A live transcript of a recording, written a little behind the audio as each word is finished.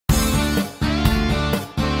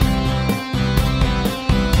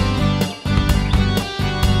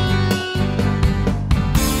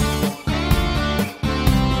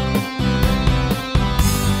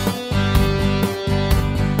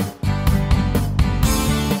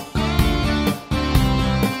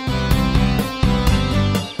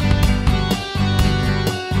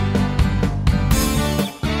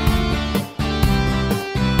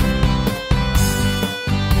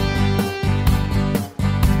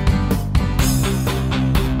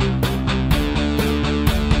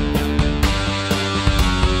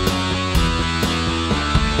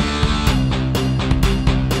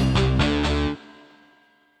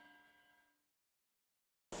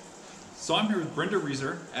So I'm here with Brenda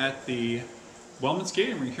Reeser at the Wellman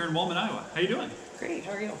skating rink here in Wellman, Iowa. How you doing? Great,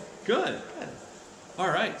 how are you? Good. Good. All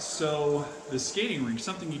right, so the skating rink,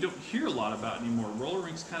 something you don't hear a lot about anymore. Roller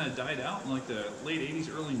rinks kind of died out in like the late 80s,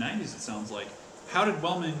 early 90s, it sounds like. How did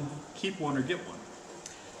Wellman keep one or get one?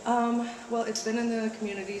 Well, it's been in the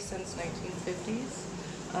community since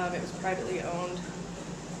 1950s. It was privately owned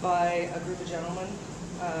by a group of gentlemen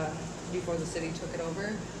before the city took it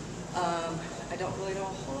over. I don't really know a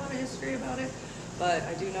whole lot of history about it, but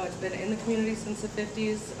I do know it's been in the community since the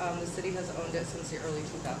 50s. The city has owned it since the early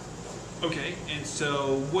 2000s. Okay, and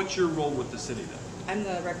so what's your role with the city then? I'm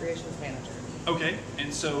the recreations manager. Okay,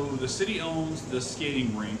 and so the city owns the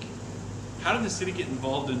skating rink. How did the city get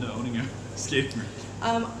involved into owning a skating rink?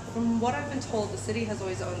 From what I've been told, the city has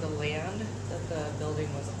always owned the land that the building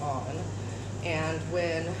was on, and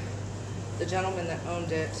when the gentleman that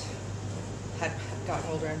owned it had gotten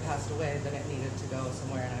older and passed away, then it needed to go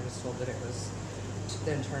somewhere, and I was told that it was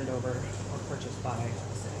then turned over or purchased by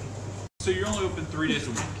the city. So you're only open 3 days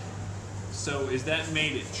a week. So is that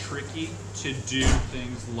made it tricky to do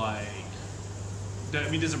things like, I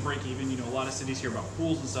mean, does it break even? You know, a lot of cities hear about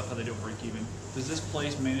pools and stuff, how they don't break even. Does this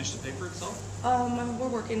place manage to pay for itself? We're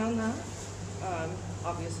working on that.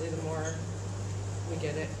 Obviously, the more we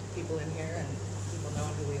get people in here and people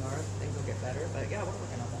knowing who we are, things will get better. But yeah, we're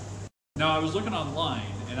working on that. Now, I was looking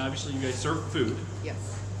online, and obviously you guys serve food. Yes.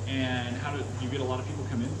 And how do you get a lot of people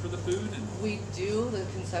come in for the food? And we do. The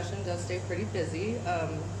concession does stay pretty busy.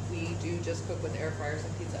 We do just cook with air fryers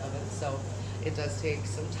and pizza ovens, so it does take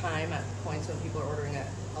some time at points when people are ordering it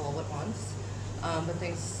all at once. But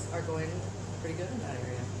things are going pretty good in that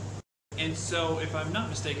area. And so, if I'm not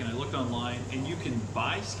mistaken, I looked online, and you can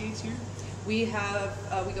buy skates here? We have,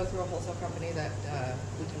 we go through a wholesale company that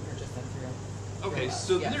we can purchase them through. Okay,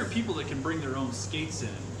 so yes. There are people that can bring their own skates in,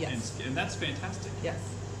 yes. and that's fantastic. Yes.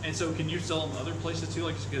 And so can you sell them other places too?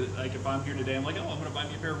 Like if I'm here today, I'm like, oh, I'm going to buy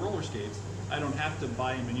me a pair of roller skates. I don't have to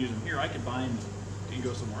buy them and use them here. I could buy them and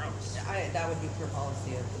go somewhere else. That would be per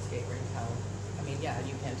policy of the skate rink. I mean, yeah,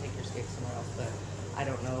 you can take your skates somewhere else, but I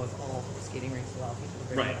don't know if all skating rinks allow people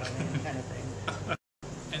to bring it on any kind of thing.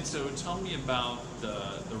 And so tell me about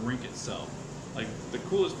the rink itself. Like the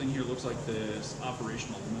coolest thing here looks like this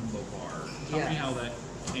operational limbo bar. Tell me how that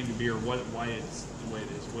came to be, or why it's the way it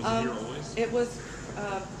is. Was it here always? It was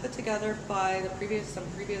put together by some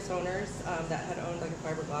previous owners that had owned like a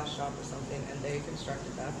fiberglass shop or something, and they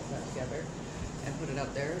constructed that, put that together, and put it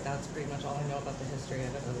up there. That's pretty much all I know about the history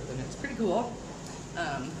of it, other than it's pretty cool.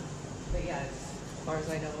 But yeah, as far as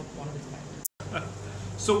I know, one of its kind.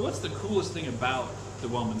 So what's the coolest thing about the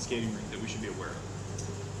Wellman skating rink that we should be aware of?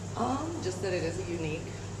 Just that it is a unique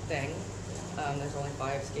thing. There's only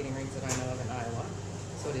 5 skating rinks that I know of in Iowa,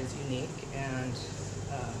 so it is unique and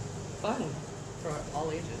fun for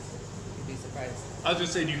all ages. You'd be surprised. I was going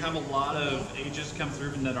to say, do you have a lot of ages come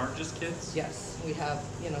through and that aren't just kids? Yes, we have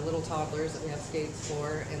little toddlers that we have skates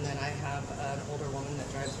for, and then I have an older woman that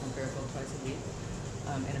drives from Fairfield twice a week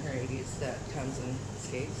in her 80s that comes and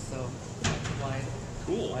skates. So it's a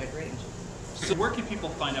wide range. So where can people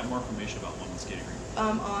find out more information about Wellman Skating Rink?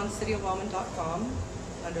 On cityofwellman.com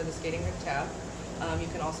under the skating rink tab. You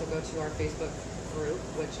can also go to our Facebook group,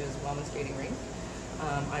 which is Wellman Skating Rink.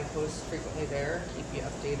 I post frequently there, keep you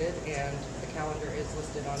updated, and the calendar is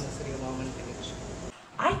listed on the City of Wellman page.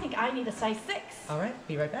 I think I need a size 6. All right,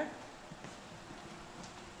 be right back.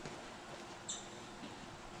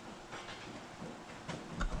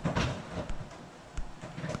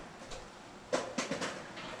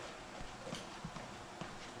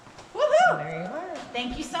 Woohoo! There you are.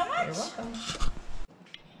 Thank you so much. You're welcome.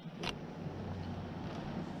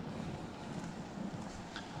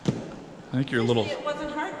 I think you're a little. It wasn't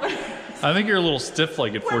hard. I think you're a little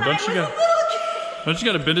stiff-legged for it. Don't you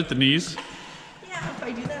got to bend at the knees? Yeah, if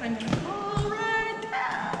I do that, I'm gonna fall right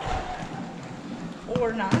down.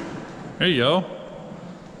 Or not. There you go.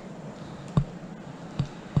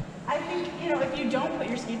 I think if you don't put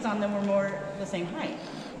your skates on, then we're more the same height.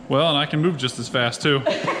 Well, and I can move just as fast too.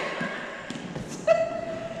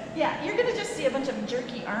 Yeah, you're gonna just see a bunch of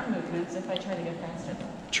jerky arm movements if I try to go faster.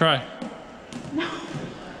 Try. No.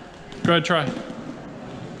 Go ahead, try.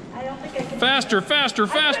 I don't think I can. Faster, faster,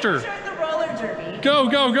 faster. I tried the roller derby. Go,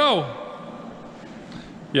 go, go.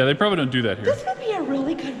 Yeah, they probably don't do that here. This would be a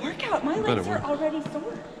really good workout. My legs are already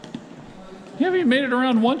sore. You haven't even made it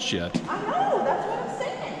around once yet. I know, that's what I'm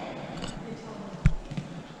saying.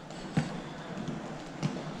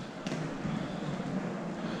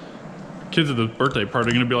 Kids at the birthday party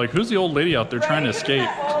are going to be like, who's the old lady out there trying to escape?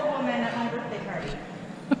 That old woman at my birthday party.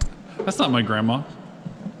 That's not my grandma.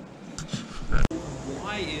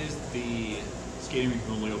 Why is the skating rink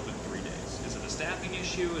only open 3 days? staffing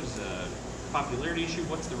issue? Is it a popularity issue?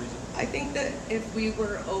 What's the reason? I think that if we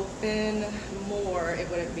were open more, it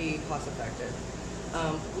wouldn't be cost effective.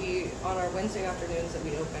 On our Wednesday afternoons that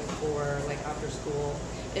we open for like after school,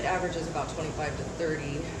 it averages about 25 to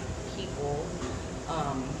 30 people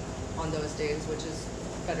on those days, which is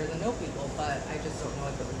better than no people, but I just don't know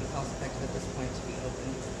if it would be cost effective at this point to be open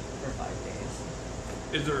for 5 days.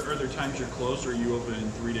 Are there times you're closed, or are you open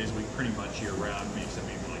 3 days a week pretty much year round, except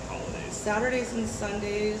maybe like holidays? Saturdays and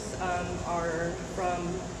Sundays are from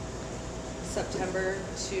September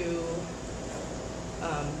to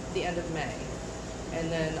the end of May. And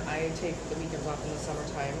then I take the weekends off in the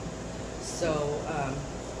summertime. So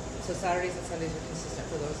Saturdays and Sundays are consistent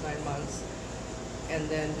for those 9 months. And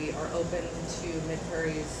then we are open to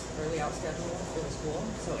Mid-Prairie's early out schedule for the school.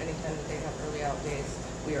 So anytime that they have early out days,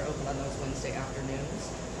 we are open on those Wednesday afternoons.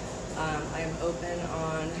 I am open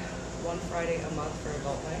on one Friday a month for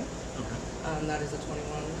adult night. Okay. That is a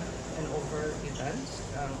 21 and over event.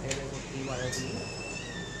 It is with BYOD.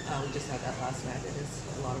 We just had that last night. It is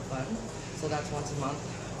a lot of fun. So that's once a month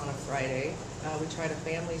on a Friday. We tried a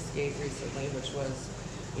family skate recently, which was,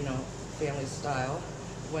 family style.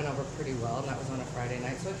 Went over pretty well, and that was on a Friday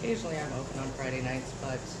night. So occasionally I'm open on Friday nights,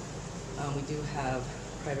 but we do have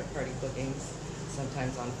private party bookings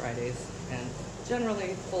sometimes on Fridays, and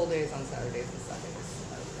generally full days on Saturdays and Sundays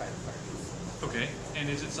as private parties. Okay, and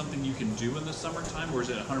is it something you can do in the summertime, or is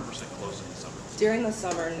it 100% closed in the summer? During the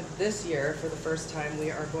summer, this year, for the first time,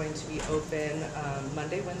 we are going to be open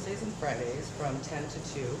Monday, Wednesdays, and Fridays from 10 to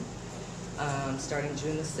 2, starting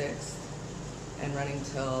June the 6th and running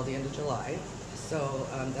till the end of July. So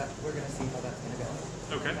that we're going to see how that's going to go.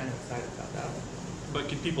 Okay. I'm kind of excited about that. But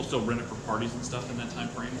can people still rent it for parties and stuff in that time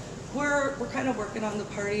frame? We're kind of working on the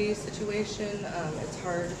party situation. It's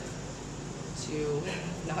hard to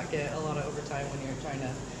not get a lot of overtime when you're trying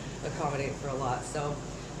to accommodate for a lot. So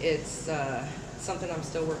it's something I'm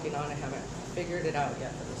still working on. I haven't figured it out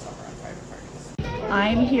yet for the summer on private parties.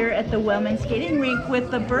 I'm here at the Wellman skating rink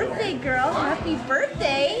with the birthday girl. Happy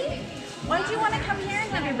birthday! Why do you want to come here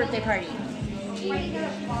and have your birthday party?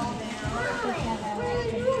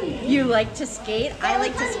 You like to skate? I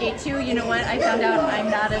like to skate too. You know what? I found out I'm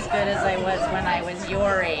not as good as I was when I was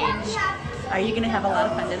your age. Are you going to have a lot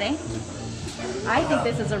of fun today? I think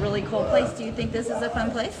this is a really cool place. Do you think this is a fun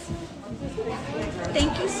place?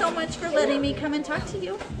 Thank you so much for letting me come and talk to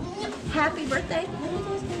you. Happy birthday.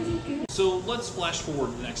 So let's flash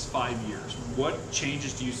forward the next 5 years. What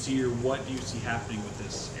changes do you see, or what do you see happening with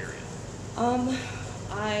this area?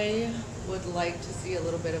 I would like to see a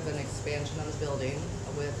little bit of an expansion of the building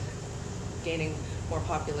with gaining more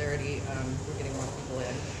popularity. We're getting more people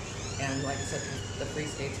in, and like I said, the free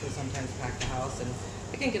skates will sometimes pack the house, and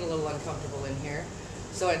it can get a little uncomfortable in here.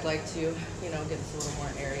 So I'd like to, give us a little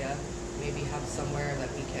more area, maybe have somewhere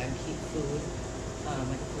that we can keep food,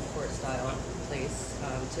 like a food court style place,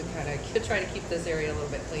 to kind of try to keep this area a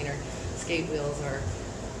little bit cleaner. Skate wheels are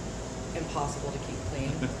impossible to keep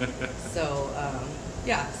clean. So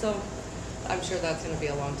so I'm sure that's going to be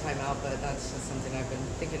a long time out, but that's just something I've been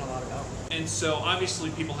thinking a lot about. And so obviously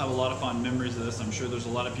people have a lot of fond memories of this. I'm sure there's a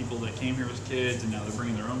lot of people that came here as kids, and now they're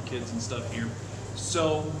bringing their own kids and stuff here.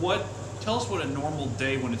 So tell us what a normal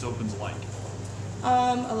day when it's open's like.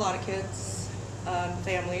 A lot of kids,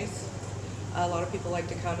 families. A lot of people like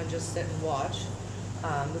to come and just sit and watch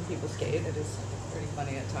the people skate. It is pretty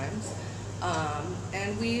funny at times.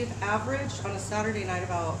 And we've averaged on a Saturday night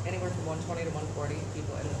about anywhere from 120 to 140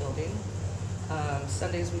 people in the building.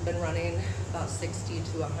 Sundays we've been running about 60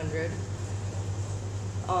 to 100.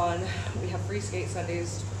 We have free skate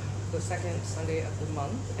Sundays the second Sunday of the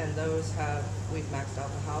month, and we've maxed out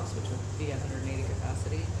the house, which would be 180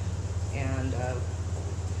 capacity. And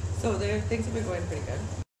so things have been going pretty good.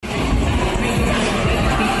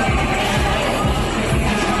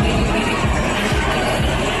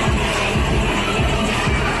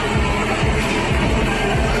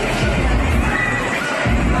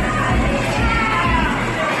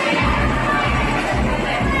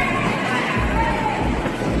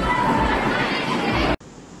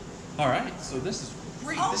 So this is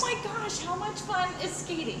great. Oh my gosh, how much fun is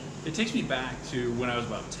skating? It takes me back to when I was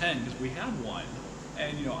about 10, because we had one.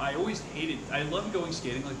 And I always hated, I loved going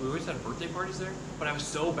skating. Like, we always had birthday parties there, but I was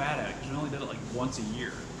so bad at it because we only did it like once a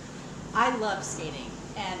year. I love skating,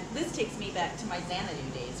 and this takes me back to my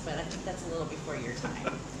Xanadu days, but I think that's a little before your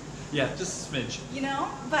time. Yeah, just a smidge.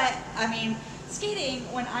 But I mean, skating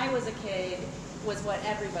when I was a kid was what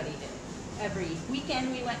everybody did. Every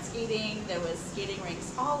weekend we went skating. There was skating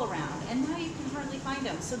rinks all around, and now you can hardly find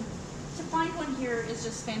them. So to find one here is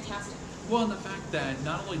just fantastic. Well, and the fact that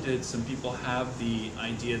not only did some people have the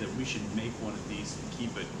idea that we should make one of these and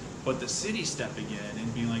keep it, but the city stepping in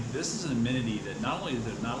and being like, this is an amenity that not only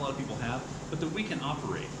that not a lot of people have, but that we can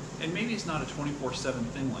operate. And maybe it's not a 24/7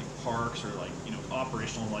 thing like parks or like, you know,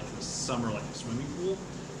 operational like in the summer like a swimming pool,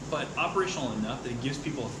 but operational enough that it gives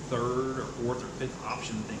people a third or fourth or fifth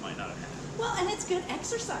option that they might not have had. Well, and it's good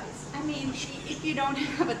exercise. I mean, if you don't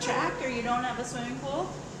have a track or you don't have a swimming pool,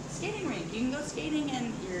 skating rink. You can go skating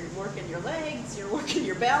and you're working your legs, you're working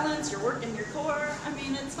your balance, you're working your core. I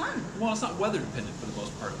mean, it's fun. Well, it's not weather dependent for the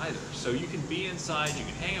most part either. So you can be inside, you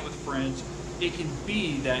can hang out with friends. It can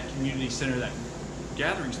be that community center, that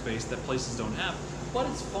gathering space that places don't have. But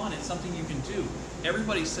it's fun. It's something you can do.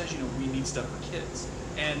 Everybody says, you know, we need stuff for kids,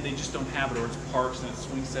 and they just don't have it, or it's parks and it's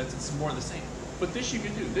swing sets. It's more of the same. But this you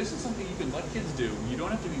can do. This is something you can let kids do. You don't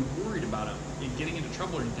have to be worried about them getting into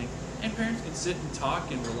trouble or anything. And parents can sit and talk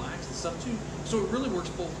and relax and stuff too. So it really works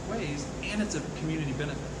both ways, and it's a community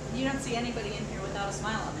benefit. You don't see anybody in here without a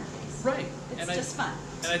smile on their face. Right. It's just fun.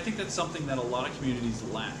 And I think that's something that a lot of communities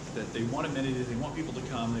lack, that they want amenities, they want people to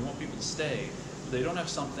come, they want people to stay, but they don't have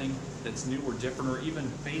something that's new or different or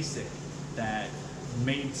even basic that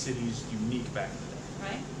made cities unique back in the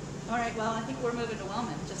day. Right? All right, well, I think we're moving to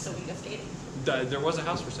Wellman just so we can go skating. There was a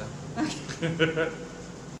house for sale. Okay.